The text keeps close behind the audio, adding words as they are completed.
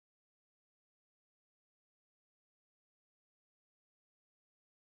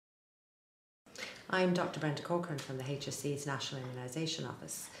I'm Dr. Brenda Corcoran from the HSC's National Immunisation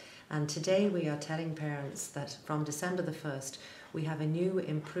Office, and today we are telling parents that from December the 1st we have a new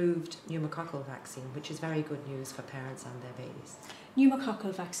improved pneumococcal vaccine, which is very good news for parents and their babies.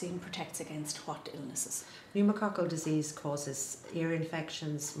 Pneumococcal vaccine protects against what illnesses? Pneumococcal disease causes ear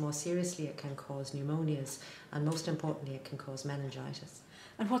infections. More seriously, it can cause pneumonias, and most importantly, it can cause meningitis.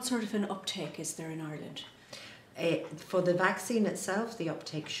 And what sort of an uptake is there in Ireland? For the vaccine itself, the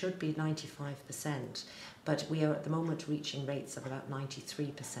uptake should be 95%, but we are at the moment reaching rates of about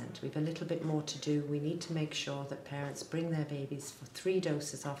 93%. We have a little bit more to do. We need to make sure that parents bring their babies for 3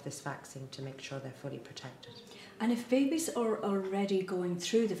 doses of this vaccine to make sure they're fully protected. And if babies are already going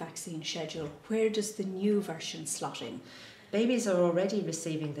through the vaccine schedule, where does the new version slot in? Babies are already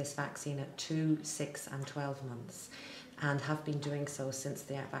receiving this vaccine at 2, 6 and 12 months. And have been doing so since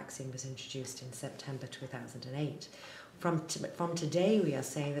the vaccine was introduced in September 2008. From today, we are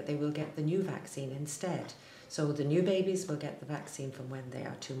saying that they will get the new vaccine instead. So the new babies will get the vaccine from when they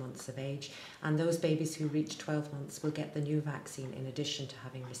are 2 months of age, and those babies who reach 12 months will get the new vaccine in addition to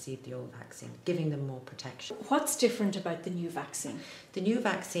having received the old vaccine, giving them more protection. What's different about the new vaccine? The new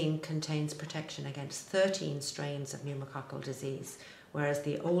vaccine contains protection against 13 strains of pneumococcal disease, whereas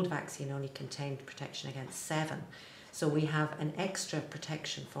the old vaccine only contained protection against 7. So we have an extra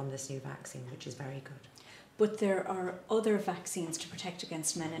protection from this new vaccine, which is very good. But there are other vaccines to protect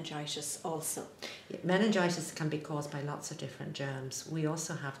against meningitis also. Meningitis can be caused by lots of different germs. We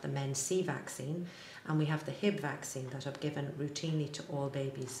also have the Men-C vaccine, and we have the Hib vaccine that are given routinely to all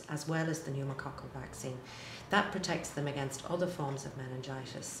babies, as well as the pneumococcal vaccine. That protects them against other forms of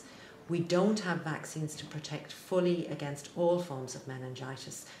meningitis. We don't have vaccines to protect fully against all forms of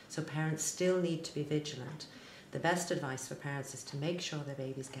meningitis, so parents still need to be vigilant. The best advice for parents is to make sure their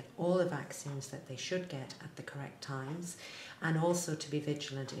babies get all the vaccines that they should get at the correct times, and also to be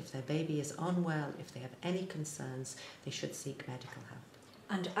vigilant if their baby is unwell, if they have any concerns, they should seek medical help.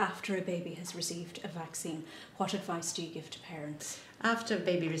 And after a baby has received a vaccine, what advice do you give to parents? After a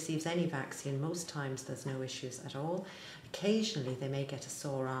baby receives any vaccine, most times there's no issues at all. Occasionally they may get a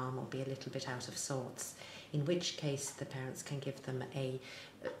sore arm or be a little bit out of sorts, in which case the parents can give them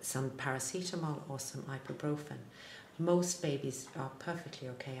some paracetamol or some ibuprofen. Most babies are perfectly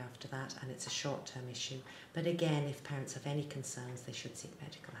okay after that, and it's a short-term issue. But again, if parents have any concerns, they should seek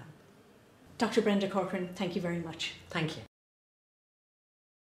medical help. Dr. Brenda Corcoran, thank you very much. Thank you.